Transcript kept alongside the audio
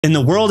In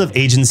the world of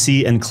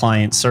agency and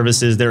client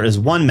services, there is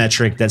one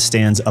metric that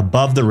stands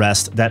above the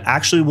rest that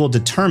actually will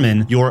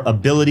determine your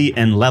ability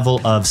and level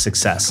of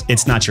success.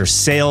 It's not your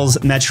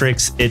sales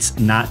metrics. It's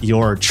not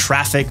your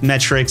traffic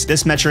metrics.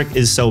 This metric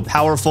is so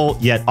powerful,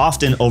 yet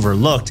often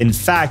overlooked. In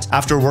fact,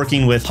 after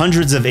working with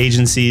hundreds of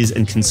agencies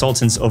and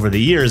consultants over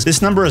the years,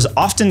 this number is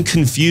often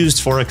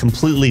confused for a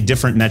completely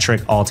different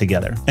metric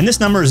altogether. And this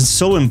number is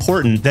so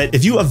important that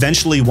if you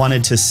eventually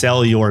wanted to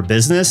sell your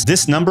business,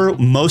 this number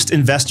most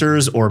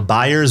investors or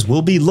buyers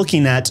will be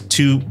looking at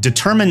to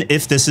determine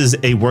if this is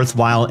a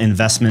worthwhile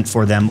investment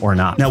for them or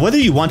not. Now, whether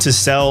you want to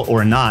sell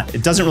or not,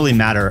 it doesn't really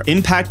matter.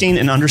 Impacting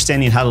and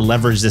understanding how to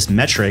leverage this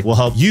metric will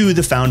help you,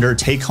 the founder,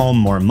 take home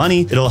more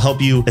money. It'll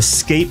help you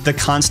escape the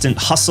constant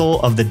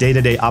hustle of the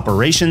day-to-day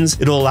operations.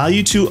 It'll allow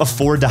you to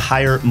afford to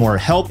hire more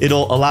help.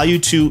 It'll allow you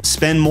to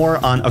spend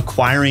more on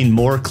acquiring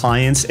more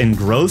clients and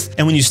growth.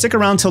 And when you stick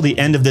around till the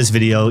end of this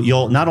video,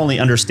 you'll not only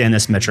understand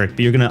this metric,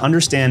 but you're going to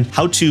understand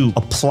how to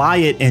apply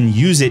it and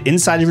use it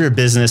inside of your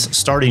business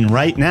starting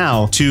right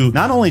now to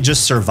not only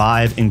just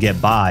survive and get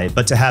by,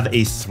 but to have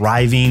a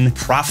thriving,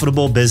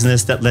 profitable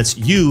business that lets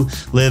you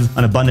live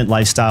an abundant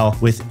lifestyle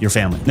with your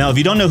family. Now, if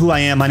you don't know who I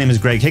am, my name is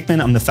Greg Hickman.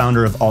 I'm the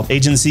founder of Alt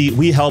Agency.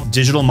 We help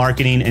digital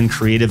marketing and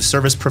creative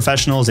service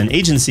professionals and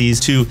agencies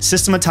to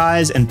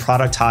systematize and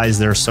productize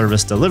their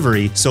service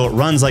delivery so it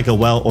runs like a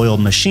well-oiled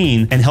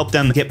machine and help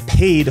them get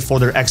paid for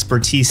their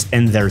expertise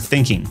and their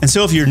thinking. And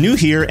so if you're new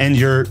here and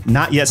you're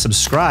not yet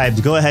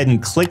subscribed, go ahead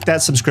and click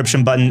that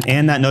subscription button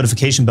and that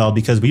notification bell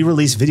because we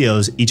release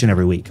videos each and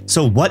every week.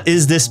 So what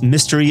is this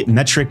mystery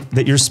metric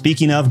that you're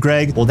speaking of,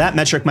 Greg? Well, that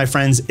metric, my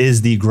friends,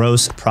 is the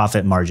gross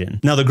profit margin.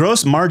 Now, the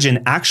gross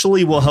margin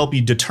actually will help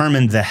you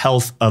determine the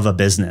health of a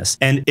business,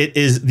 and it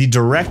is the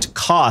direct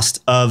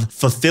cost of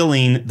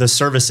fulfilling the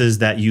services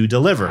that you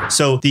deliver.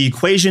 So the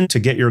equation to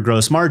get your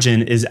gross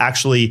margin is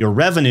actually your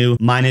revenue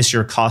minus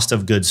your cost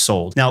of goods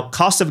sold. Now,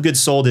 cost of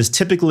goods sold is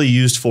typically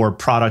used for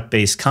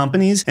product-based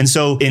companies. And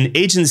so in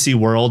agency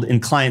world, in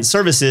client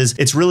services,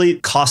 it's really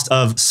cost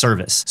of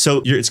service.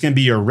 So it's going to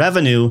be your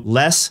revenue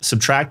less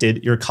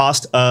subtracted your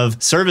cost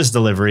of service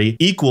delivery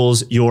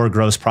equals your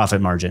gross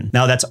profit margin.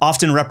 Now, that's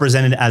often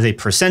represented as a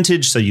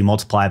percentage. So you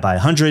multiply by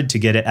 100 to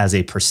get it as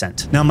a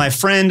percent. Now, my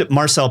friend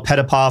Marcel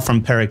Petitpas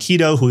from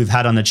Parakeeto, who we've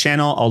had on the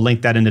channel, I'll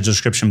link that in the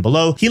description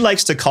below. He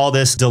likes to call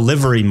this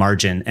delivery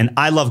margin. And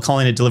I love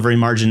calling it delivery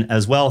margin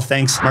as well.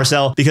 Thanks,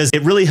 Marcel, because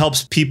it really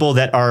helps people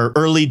that are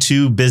early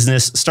to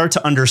business start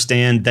to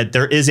understand that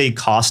there is a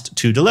cost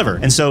to deliver.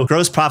 And so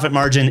gross profit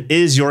margin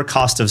is your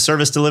cost of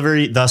service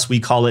delivery. Thus, we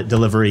call it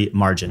delivery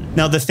margin.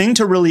 Now, the thing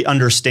to really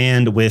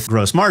understand with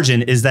gross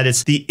margin is that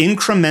it's the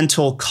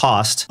incremental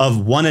cost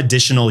of one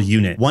additional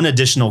unit, one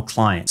additional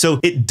client. So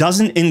it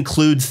doesn't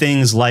include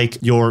things like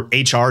your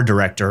HR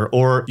director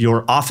or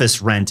your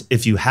office rent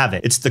if you have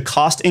it. It's the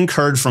cost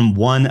incurred from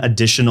one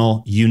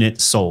additional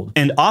unit sold.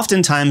 And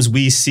oftentimes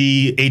we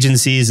see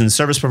agencies and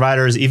service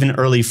providers, even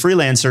early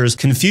freelancers,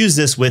 confuse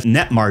this with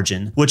net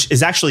margin, which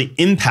is actually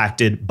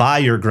impacted by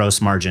your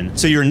gross margin.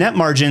 So your net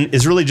margin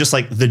is really just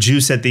like the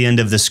juice at the end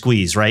of the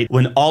squeeze, right?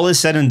 When all is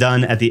said and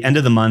done at the end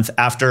of the month,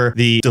 after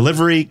the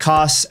delivery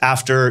costs,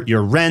 after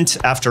your rent,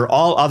 after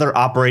all other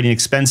operating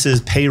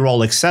expenses,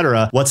 payroll,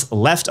 etc., what's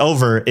left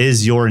over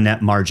is your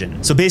net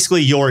margin. So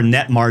basically your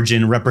net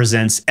margin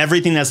represents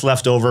everything that's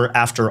left over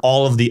after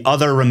all of the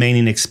other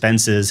remaining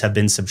expenses have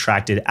been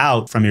subtracted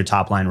out from your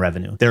top line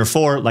revenue.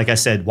 Therefore, like I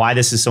said, why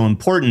this is so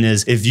important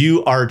is if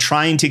you are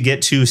trying to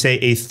get to, say,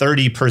 a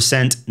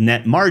 30%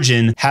 net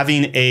margin,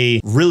 having a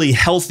really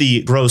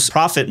healthy gross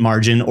profit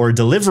margin or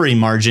delivery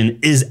margin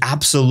is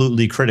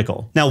absolutely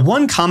critical. Now,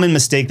 one common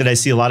mistake that I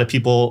see a lot of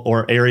people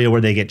or area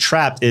where they get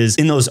trapped is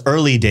in those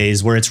early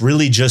days where it's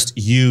really just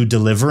you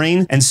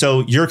delivering. And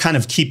so you're kind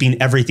of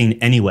keeping everything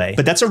anyway.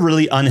 But that's a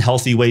really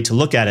unhealthy way to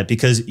look at it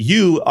because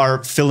you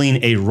are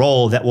filling a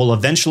role that will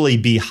eventually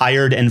be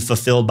hired and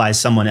fulfilled by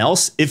someone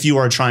else if you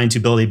are trying to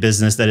build a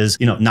business that is,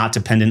 not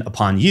dependent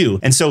upon you.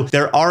 And so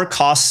there are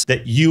costs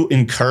that you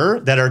incur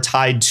that are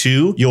tied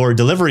to your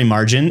delivery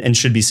margin and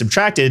should be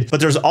subtracted, but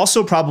there's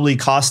also probably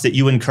costs that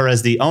you incur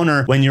as the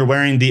owner when you're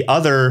wearing the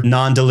other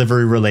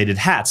non-delivery related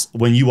hats,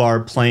 when you are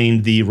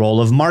playing the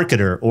role of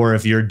marketer, or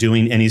if you're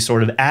doing any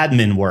sort of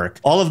admin work.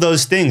 All of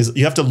those things,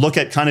 you have to look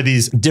at kind of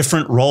these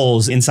different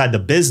roles inside the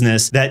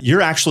business that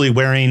you're actually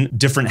wearing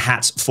different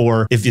hats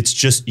for if it's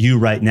just you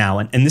right now.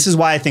 And this is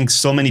why I think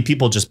so many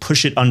people just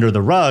push it under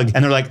the rug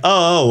and they're like,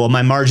 oh, well,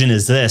 my margin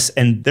is this.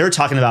 And they're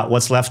talking about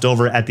what's left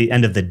over at the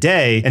end of the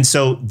day. And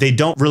so they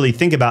don't really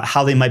think about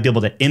how they might be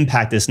able to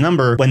impact this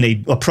number. When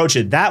they approach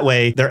it that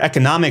way, their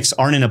economics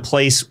aren't in a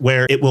place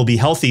where it will be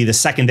healthy the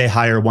second they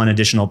hire one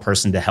additional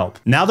person to help.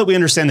 Now that we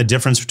understand the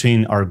difference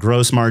between our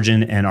gross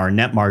margin and our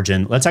net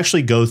margin, let's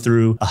actually go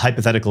through a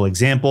hypothetical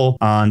example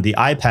on the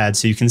iPad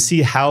so you can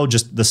see how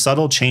just the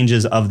subtle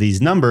changes of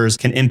these numbers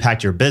can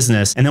impact your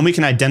business. And then we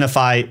can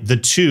identify the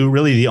two,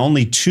 really the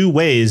only two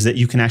ways that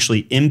you can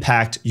actually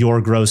impact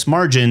your gross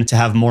margin to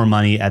have more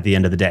money at the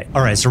end of the day.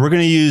 All right, so we're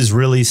going to use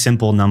really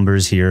simple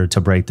numbers here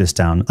to break this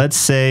down. Let's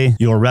say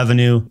your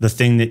revenue, the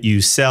thing that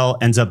you sell,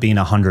 ends up up being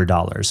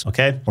 $100,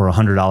 okay? Or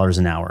 $100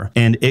 an hour.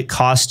 And it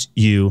costs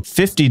you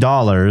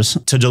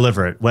 $50 to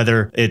deliver it,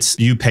 whether it's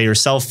you pay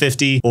yourself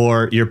 $50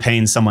 or you're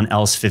paying someone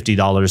else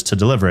 $50 to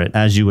deliver it.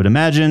 As you would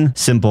imagine,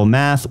 simple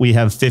math, we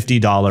have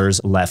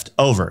 $50 left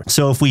over.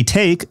 So if we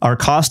take our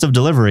cost of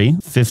delivery,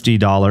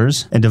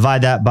 $50, and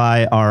divide that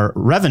by our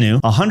revenue,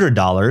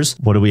 $100,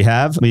 what do we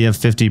have? We have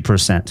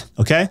 50%,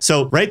 okay?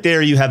 So right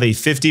there, you have a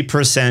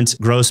 50%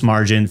 gross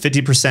margin,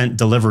 50%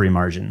 delivery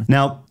margin.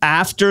 Now,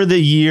 after the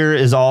year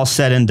is all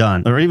said and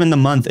done, or even the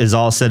month is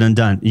all said and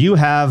done, you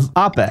have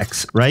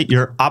OpEx, right?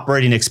 Your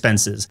operating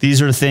expenses.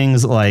 These are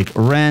things like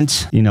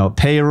rent,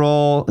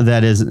 payroll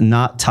that is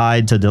not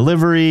tied to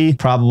delivery,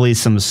 probably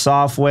some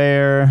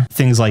software,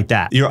 things like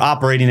that. Your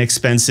operating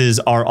expenses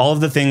are all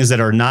of the things that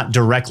are not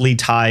directly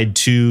tied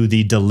to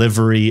the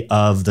delivery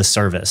of the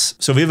service.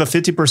 So if we have a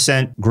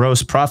 50%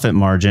 gross profit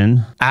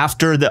margin.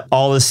 After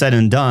all is said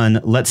and done,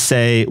 let's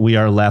say we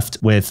are left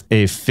with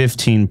a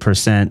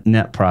 15%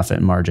 net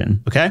profit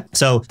margin. Okay.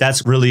 So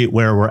that's really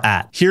where we're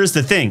at. Here's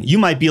the thing. You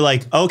might be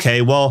like,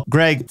 okay, well,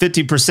 Greg,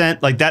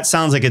 50%, like that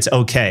sounds like it's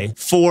okay.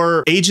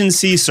 For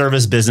agency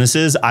service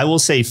businesses, I will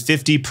say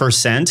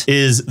 50%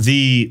 is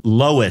the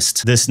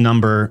lowest this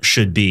number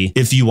should be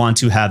if you want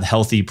to have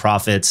healthy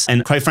profits.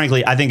 And quite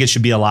frankly, I think it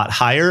should be a lot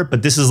higher,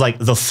 but this is like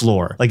the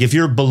floor. Like if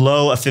you're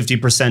below a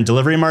 50%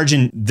 delivery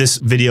margin, this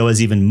video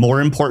is even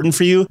more important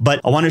for you.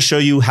 But I want to show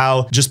you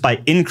how just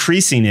by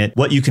increasing it,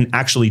 what you can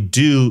actually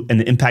do and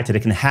the impact that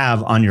it can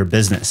have on your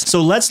business.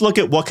 So let's look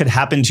at what could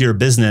happen to your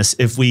business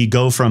if we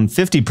go from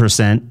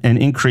 50% and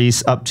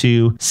increase up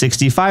to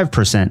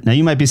 65%. Now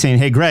you might be saying,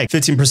 hey, Greg,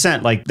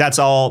 15%, like that's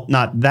all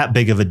not that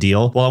big of a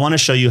deal. Well, I want to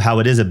show you how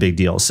it is a big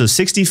deal. So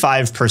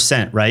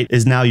 65%, right,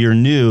 is now your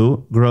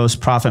new gross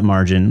profit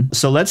margin.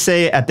 So let's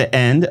say at the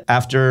end,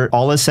 after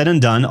all is said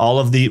and done, all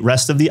of the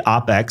rest of the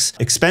OpEx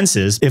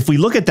expenses, if we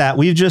look at that,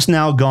 we've just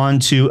now gone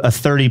to a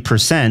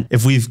 30%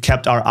 if we've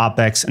kept our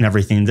OpEx and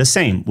everything the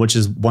same, which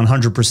is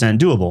 100%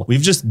 doable.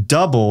 We've just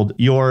doubled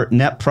your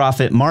net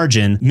profit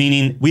margin,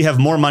 meaning we have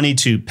more money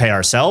to pay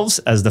ourselves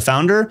as the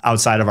founder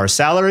outside of our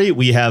salary.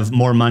 We have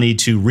more money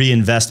to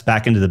reinvest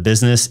back into the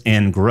business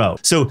and grow.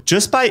 So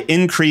just by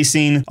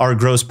increasing our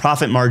gross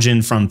profit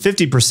margin from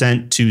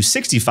 50% to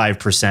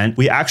 65%,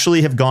 we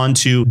actually have gone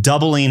to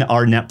doubling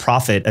our net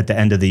profit at the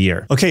end of the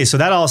year. Okay, so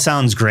that all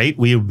sounds great.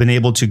 We've been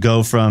able to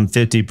go from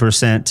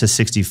 50% to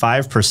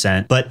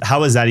 65%, but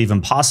how is that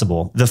even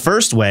possible? The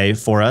first way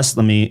for us,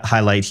 let me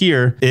highlight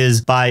here,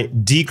 is by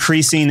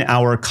decreasing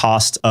our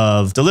cost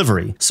of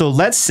delivery. So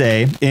let's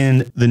say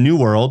in the new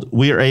world,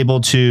 we are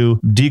able to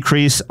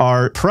decrease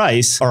our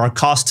price or our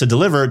cost to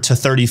deliver to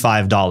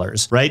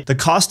 $35, right? The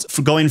cost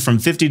for going from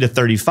 50 to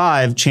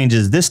 35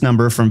 changes this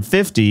number from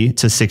 50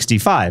 to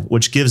 65,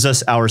 which gives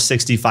us our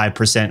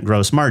 65%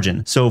 gross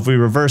margin. So if we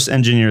reverse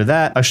engineer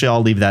that, actually,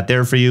 I'll leave that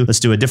there for you. Let's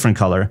do a different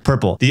color,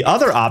 purple. The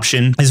other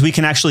option is we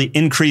can actually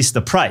increase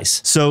the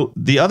price. So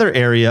the other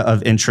area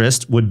of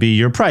interest would be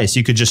your price.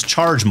 You could just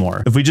charge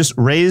more. If we just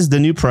raise the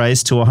new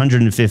price to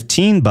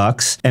 115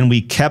 bucks and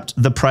we kept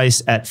the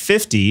price at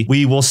 50,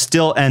 we will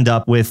still end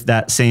up with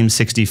that same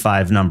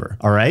 65 number.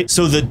 All right.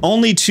 So the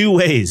only two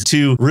ways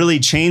to really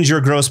change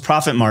your gross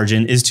profit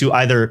margin is to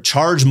either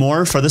charge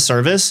more for the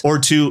service or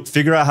to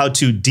figure out how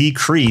to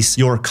decrease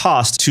your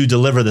cost to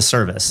deliver the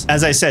service.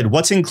 As I said,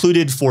 what's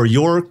included for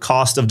your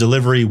cost of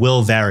delivery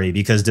will vary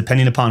because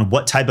depending upon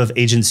what type of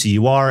agency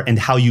you are and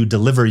how you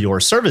deliver your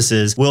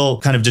services will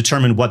kind of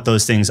determine what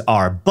those things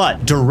are.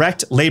 But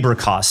direct labor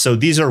costs, so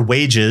these are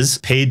wages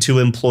paid to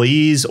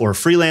employees or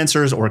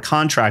freelancers or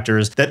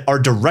contractors that are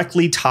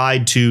directly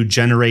tied to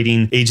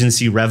generating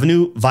agency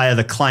revenue via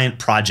the client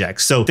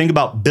projects. So think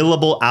about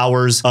billable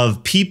hours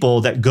of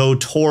people that go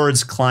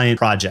towards client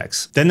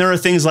projects. Then there are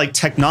things like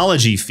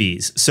technology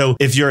fees. So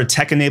if you're a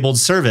tech-enabled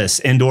service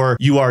and or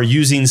you are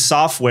using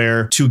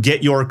software to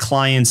get your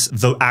clients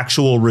the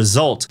actual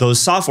result, those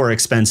software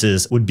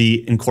expenses would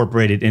be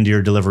incorporated into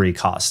your delivery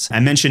costs. I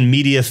mentioned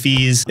media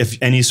fees. If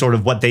any sort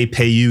of what they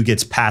pay you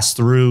gets passed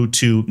through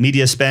to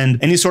media spend,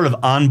 any sort of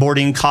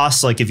onboarding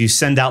costs, like if you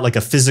send out like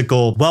a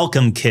physical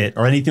welcome kit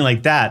or anything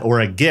like that, or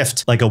a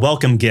gift, like a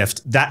welcome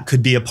gift, that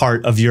could be a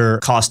part of your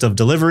cost of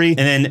delivery. And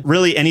then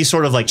really any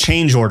sort of like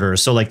change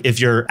orders. So like if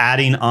you're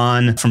adding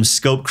on from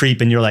scope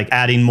creep and you're like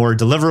adding more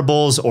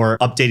deliverables or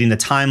updating the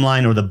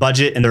timeline or the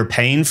budget and they're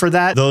paying for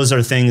that, those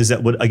are things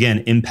that would again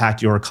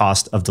impact your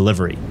cost of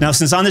delivery. Now,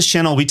 since on this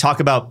channel, we talk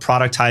about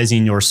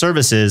productizing your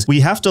services, we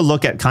have to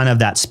look at kind of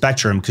that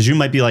spectrum because you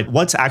might be like,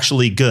 what's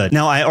actually good?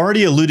 Now, I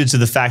already alluded to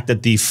the fact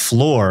that the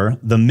floor,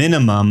 the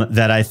minimum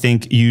that I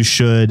think you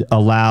should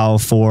allow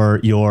for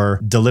your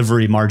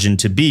delivery margin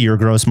to be, your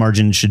gross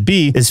margin should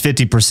be, is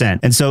 50%.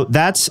 And so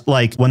that's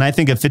like, when I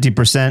think of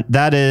 50%,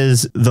 that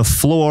is the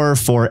floor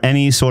for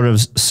any sort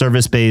of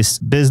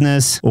service-based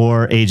business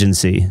or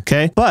agency.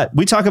 Okay. But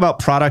we talk about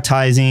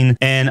productizing,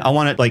 and I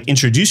want to like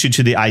introduce you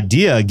to the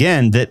idea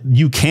again that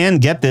you can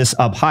get this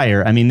up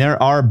higher. I mean,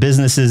 there are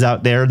businesses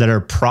out there that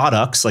are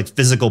products, like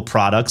physical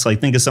products.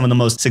 Like think of some of the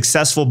most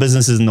successful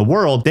businesses in the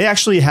world. They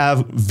actually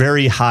have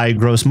very high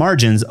gross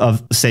margins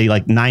of say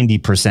like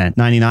 90%,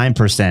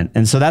 99%.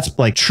 And so that's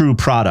like true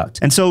product.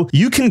 And so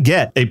you can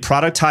get a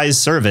productized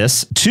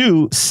service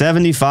to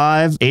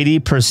 75,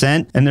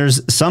 80%. And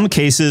there's some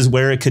cases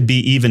where it could be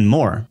even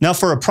more. Now,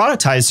 for a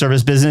productized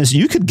service business,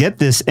 you could get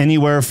this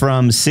anywhere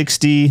from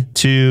 60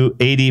 to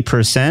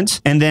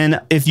 80%. And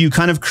then if you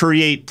kind of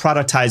create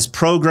productized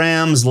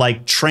programs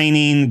like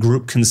training,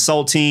 group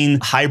consulting,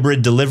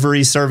 hybrid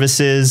delivery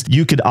services,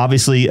 you could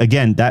obviously,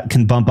 again, that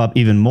can bump up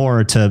even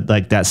more to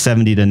like that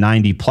 70 to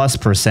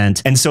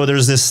 90+%. And so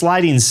there's this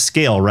sliding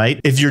scale, right?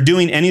 If you're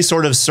doing any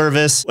sort of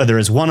service, whether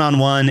it's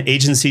one-on-one,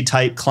 agency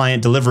type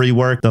client delivery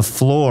work, the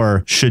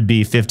floor should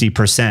be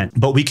 50%,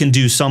 but we can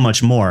do so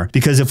much more.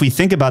 Because if we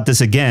think about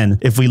this again,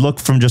 if we look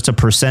from just a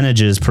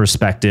percentages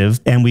perspective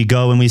and we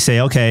go and we say,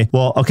 okay,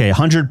 well, okay,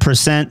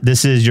 100%,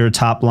 this is your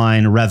top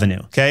line revenue.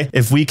 Okay.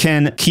 If we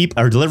can keep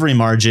our delivery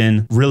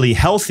margin really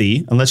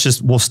healthy, and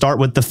we'll start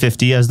with the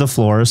 50 as the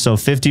floor. So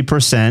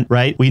 50%,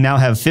 right? We now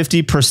have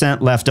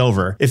 50% left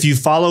over. If you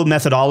follow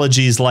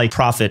methodologies like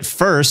Profit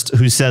First,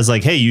 who says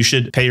like, hey, you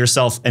should pay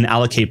yourself and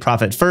allocate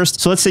profit first.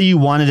 So let's say you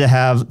wanted to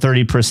have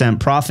 30%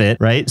 profit,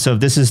 right? So if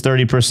this is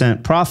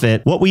 30%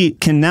 profit, what we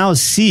can now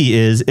see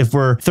is if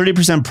we're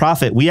 30%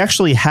 profit, we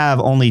actually have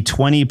only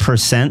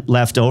 20%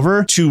 left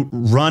over to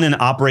run and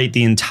operate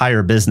the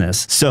entire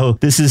business. So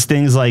this is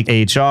things like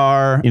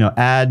HR,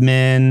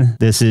 admin,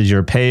 this is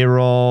your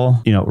payroll,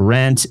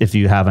 rent, if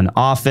you have an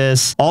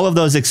office, all of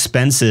those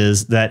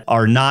expenses that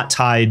are not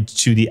tied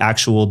to the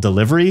actual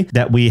delivery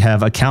that we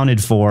have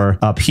accounted for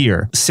up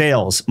here.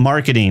 Sales,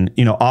 marketing,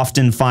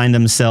 often find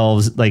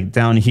themselves like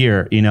down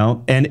here,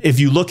 and if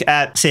you look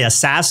at, say, a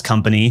SaaS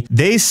company,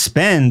 they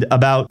spend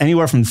about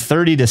anywhere from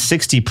 30 to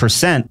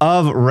 60%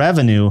 of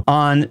revenue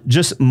on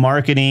just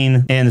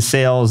marketing and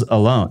sales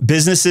alone.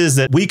 Businesses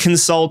that we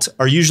consult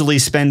are usually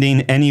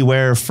spending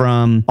anywhere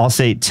from, I'll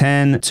say,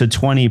 10 to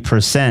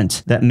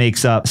 20% that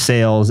makes up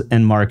sales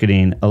and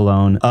marketing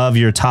alone of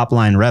your top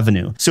line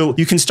revenue. So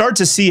you can start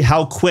to see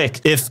how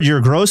quick, if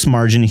your gross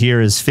margin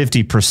here is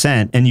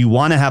 50% and you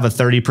want to have a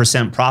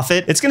 30%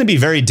 profit, it's going to be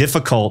very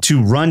difficult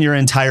to run your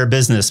entire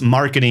business,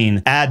 marketing,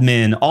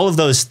 admin, all of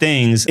those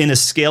things in a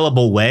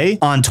scalable way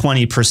on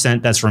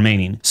 20% that's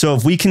remaining. So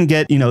if we can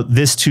get,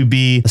 this to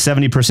be a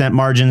 70%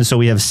 margin, so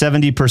we have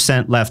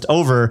 70% left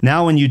over.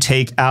 Now, when you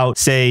take out,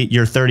 say,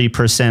 your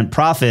 30%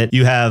 profit,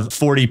 you have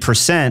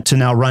 40% to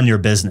now run your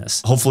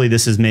business. Hopefully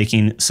this is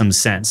making some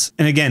sense.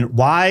 And again,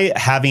 why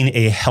having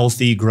a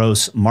healthy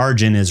gross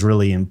margin is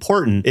really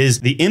important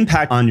is the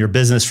impact on your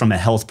business from a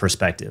health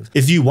perspective.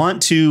 If you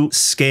want to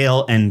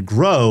scale and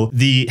grow,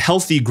 the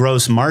healthy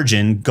gross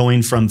margin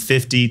going from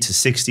 50 to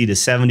 60 to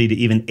 70 to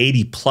even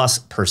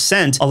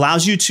 80+%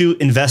 allows you to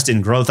invest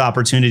in growth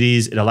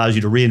opportunities. It allows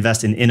you to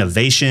reinvest in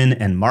innovation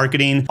and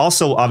marketing.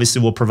 Also,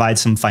 obviously, will provide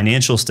some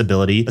financial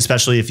stability,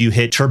 especially if you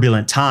hit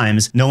turbulent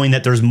times. Knowing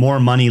that there's more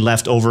money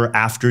left over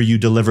after you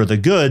deliver the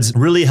goods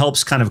really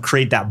helps kind of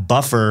create that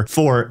buffer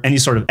for any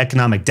sort of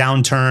economic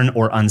downturn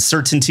or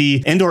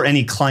uncertainty and or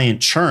any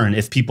client churn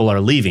if people are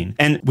leaving.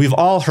 And we've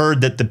all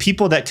heard that the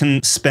people that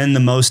can spend the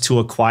most to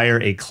acquire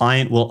a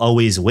client will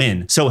always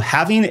win. So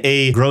having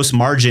a gross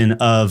margin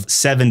of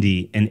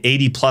 70 and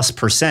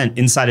 80+%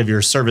 inside of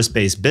your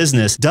service-based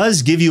business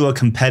does give you a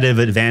competitive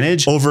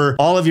advantage over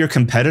all of your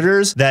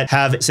competitors that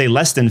have, say,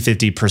 less than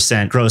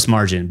 50% gross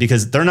margin,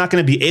 because they're not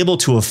going to be able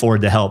to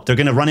afford the help. They're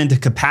going to run into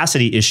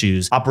capacity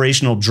issues,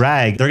 operational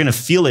drag. They're going to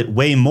feel it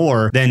way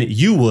more than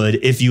you would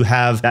if you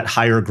have that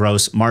higher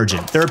gross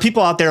margin. There are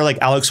people out there like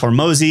Alex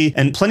Hormozi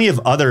and plenty of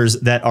others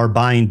that are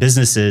buying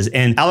businesses.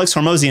 And Alex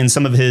Hormozi in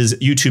some of his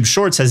YouTube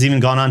shorts has even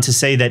gone on to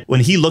say that when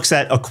he looks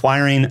at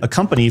acquiring a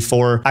company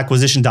for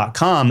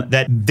acquisition.com,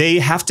 that they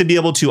have to be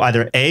able to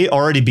either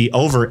already be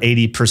over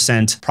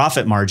 80%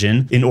 profit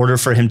margin in order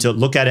for him to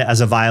look at it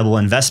as a viable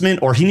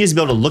investment, or he needs to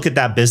be able to look at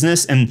that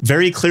business and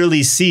very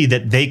clearly see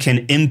that they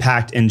can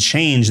impact and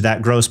change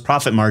that gross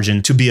profit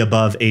margin to be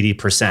above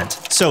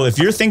 80%. So if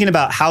you're thinking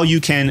about how you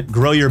can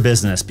grow your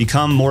business,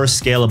 become more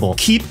scalable,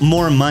 keep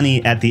more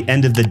money at the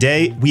end of the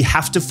day, we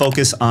have to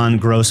focus on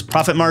gross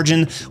profit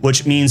margin,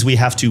 which means we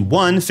have to,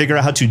 one, figure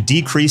out how to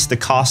decrease the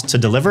cost to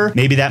deliver.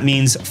 Maybe that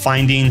means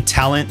finding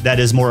talent that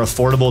is more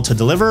affordable to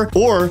deliver,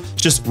 or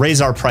just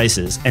raise our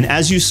prices. And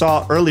as you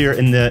saw earlier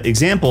in the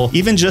example,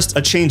 even just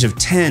a change of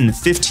 10,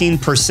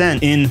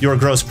 15% in your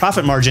gross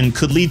profit margin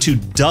could lead to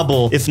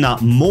double, if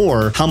not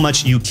more, how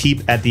much you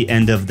keep at the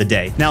end of the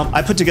day. Now,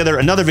 I put together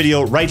another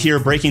video right here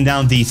breaking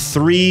down the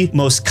 3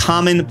 most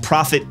common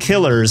profit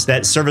killers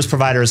that service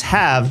providers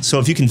have. So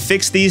if you can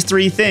fix these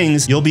 3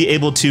 things, you'll be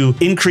able to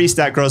increase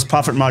that gross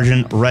profit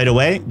margin right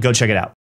away. Go check it out.